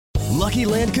Lucky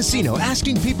Land Casino,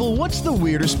 asking people, what's the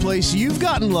weirdest place you've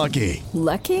gotten lucky?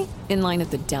 Lucky? In line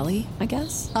at the deli, I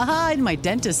guess? Aha, in my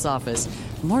dentist's office.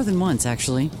 More than once,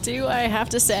 actually. Do I have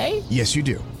to say? Yes, you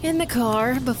do. In the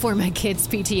car before my kids'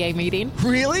 PTA meeting.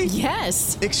 Really?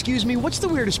 Yes. Excuse me, what's the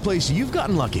weirdest place you've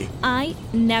gotten lucky? I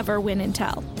never win and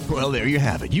tell. Well, there you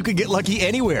have it. You can get lucky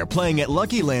anywhere, playing at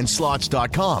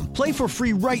LuckyLandSlots.com. Play for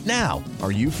free right now.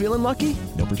 Are you feeling lucky?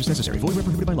 No purchase necessary. Void where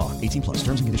prohibited by law. 18 plus.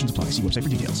 Terms and conditions apply. See website for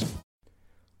details.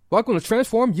 Welcome to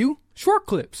Transform You Short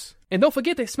Clips. And don't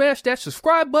forget to smash that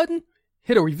subscribe button,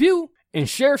 hit a review, and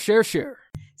share.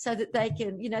 So that they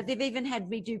can, they've even had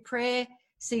me do prayer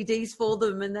CDs for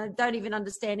them, and they don't even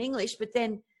understand English. But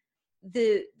then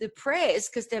the prayers,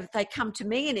 because they come to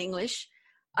me in English,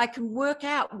 I can work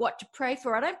out what to pray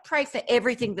for. I don't pray for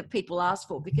everything that people ask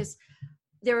for, because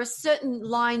there are certain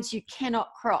lines you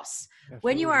cannot cross. Absolutely.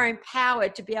 When you are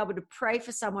empowered to be able to pray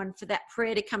for someone, for that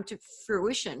prayer to come to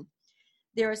fruition,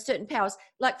 there are certain powers.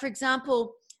 Like, for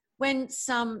example, when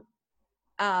some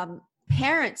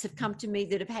parents have come to me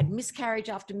that have had miscarriage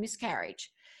after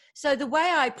miscarriage. So the way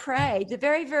I prayed, the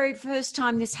very, very first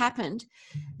time this happened,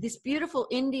 this beautiful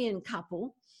Indian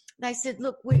couple, they said,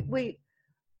 look, we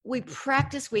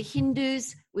practice, we're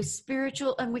Hindus, we're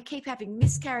spiritual, and we keep having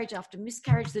miscarriage after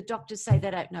miscarriage. The doctors say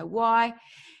they don't know why.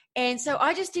 And so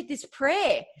I just did this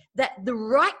prayer that the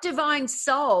right divine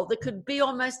soul that could be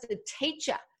almost a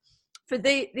teacher for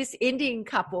this Indian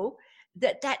couple,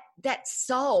 that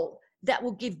soul that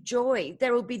will give joy,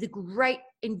 that will be the great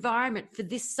environment for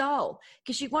this soul,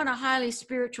 because you want a highly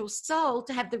spiritual soul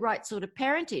to have the right sort of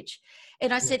parentage.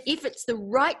 And I said, if it's the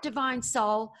right divine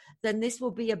soul, then this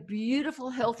will be a beautiful,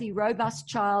 healthy, robust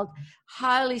child,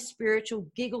 highly spiritual,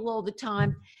 giggle all the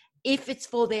time, if it's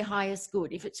for their highest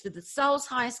good, if it's for the soul's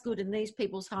highest good and these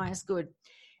people's highest good.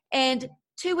 And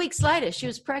 2 weeks later, she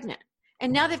was pregnant.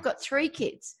 And now they've got 3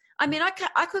 kids. I mean,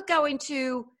 I could go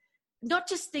into not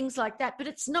just things like that, but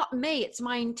it's not me. It's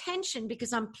my intention,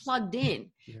 because I'm plugged in.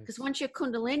 Because once your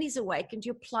kundalini's awakened,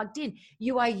 you're plugged in.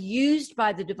 You are used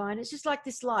by the divine. It's just like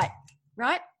this light,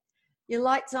 right? Your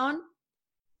light's on.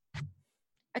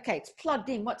 Okay, it's plugged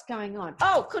in. What's going on?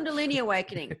 Oh, kundalini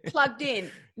awakening, plugged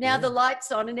in. Now the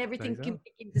light's on and everything can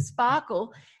begin to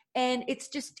sparkle. And it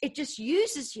just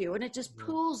uses you, and it just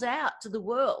pulls out to the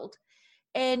world.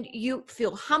 And you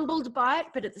feel humbled by it,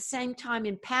 but at the same time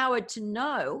empowered to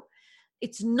know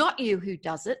it's not you who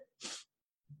does it.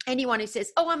 Anyone who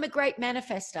says, oh, I'm a great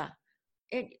manifester.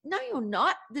 No, you're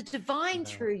not. The divine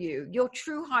through you, your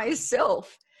true higher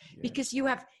self. Because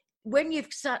when you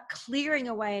start clearing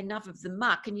away enough of the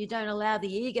muck, and you don't allow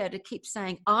the ego to keep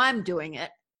saying, I'm doing it,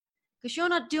 because you're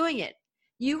not doing it.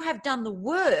 You have done the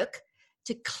work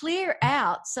to clear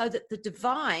out so that the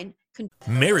divine can.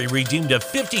 Mary redeemed a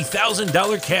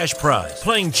 $50,000 cash prize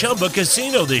playing Chumba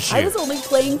Casino this year. I was only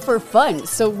playing for fun,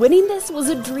 so winning this was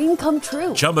a dream come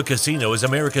true. Chumba Casino is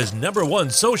America's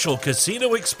 #1 social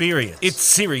casino experience. It's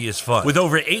serious fun. With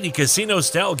over 80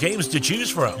 casino-style games to choose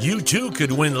from, you too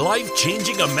could win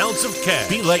life-changing amounts of cash.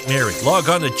 Be like Mary. Log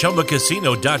on to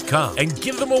ChumbaCasino.com and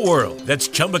give them a whirl. That's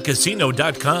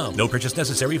ChumbaCasino.com. No purchase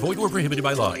necessary. Void where prohibited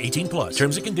by law. 18 plus.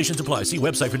 Terms and conditions apply. See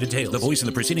website for details. The voice in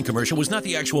the preceding commercial was not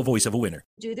the actual voice of a winner.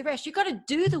 Do the rest. You've got to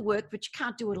do the work, but you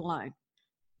can't do it alone.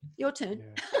 Your turn.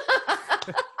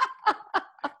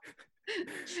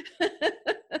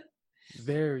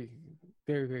 Very,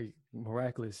 very, very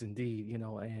miraculous indeed,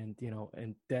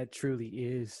 and that truly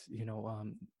is, you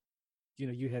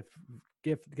have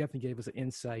definitely gave us an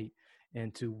insight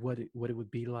into what it would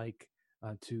be like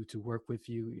to work with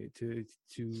you,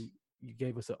 you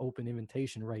gave us an open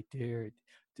invitation right there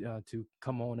to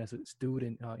come on as a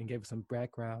student and gave us some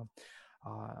background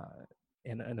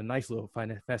and a nice little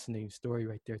fascinating story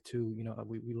right there too.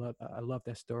 I love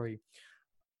that story.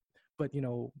 But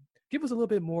give us a little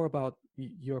bit more about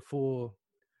your full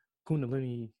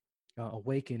Kundalini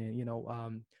awakening.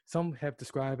 Some have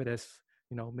described it as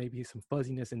maybe some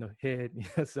fuzziness in the head.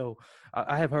 So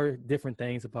I have heard different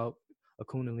things about a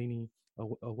Kundalini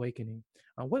awakening.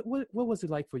 What was it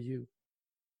like for you?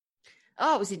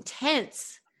 Oh, it was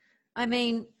intense. I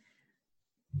mean,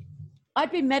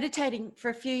 I'd been meditating for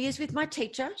a few years with my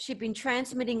teacher. She'd been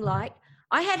transmitting light.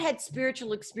 I had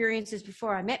spiritual experiences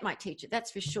before I met my teacher,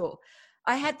 that's for sure.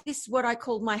 I had this, what I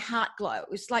called my heart glow. It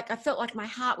was like, I felt like my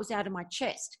heart was out of my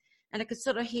chest, and I could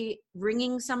sort of hear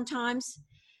ringing sometimes.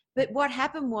 But what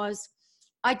happened was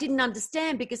I didn't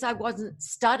understand, because I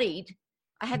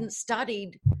hadn't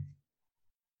studied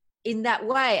in that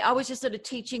way. I was just sort of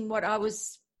teaching what I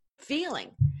was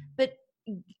feeling. But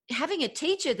having a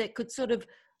teacher that could sort of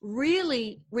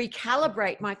really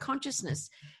recalibrate my consciousness,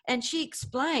 and she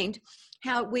explained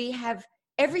how we have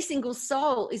every single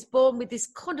soul is born with this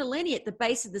kundalini at the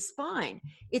base of the spine.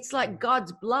 It's like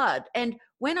God's blood. And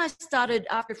when I started,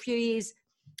 after a few years,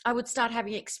 I would start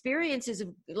having experiences of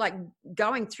like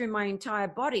going through my entire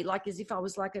body, like as if I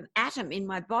was like an atom in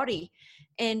my body.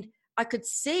 And I could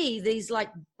see these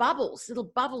like bubbles,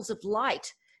 little bubbles of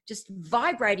light just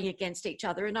vibrating against each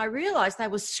other. And I realized they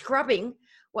were scrubbing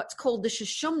what's called the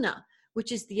Sushumna,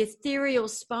 which is the ethereal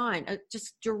spine,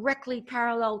 just directly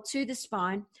parallel to the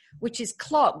spine, which is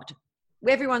clogged.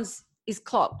 Everyone's is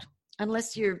clogged,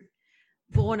 unless you're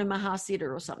born a Mahasiddha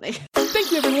or something.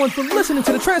 Thank you, everyone, for listening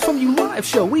to the Transform You Live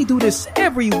show. We do this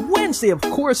every Wednesday, of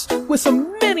course, with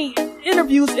some many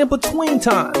interviews in between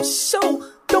times. So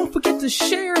don't forget to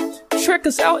share. Check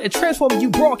us out at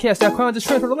transformubroadcast.com, just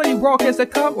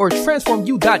transformubroadcast.com, or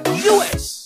transformu.us.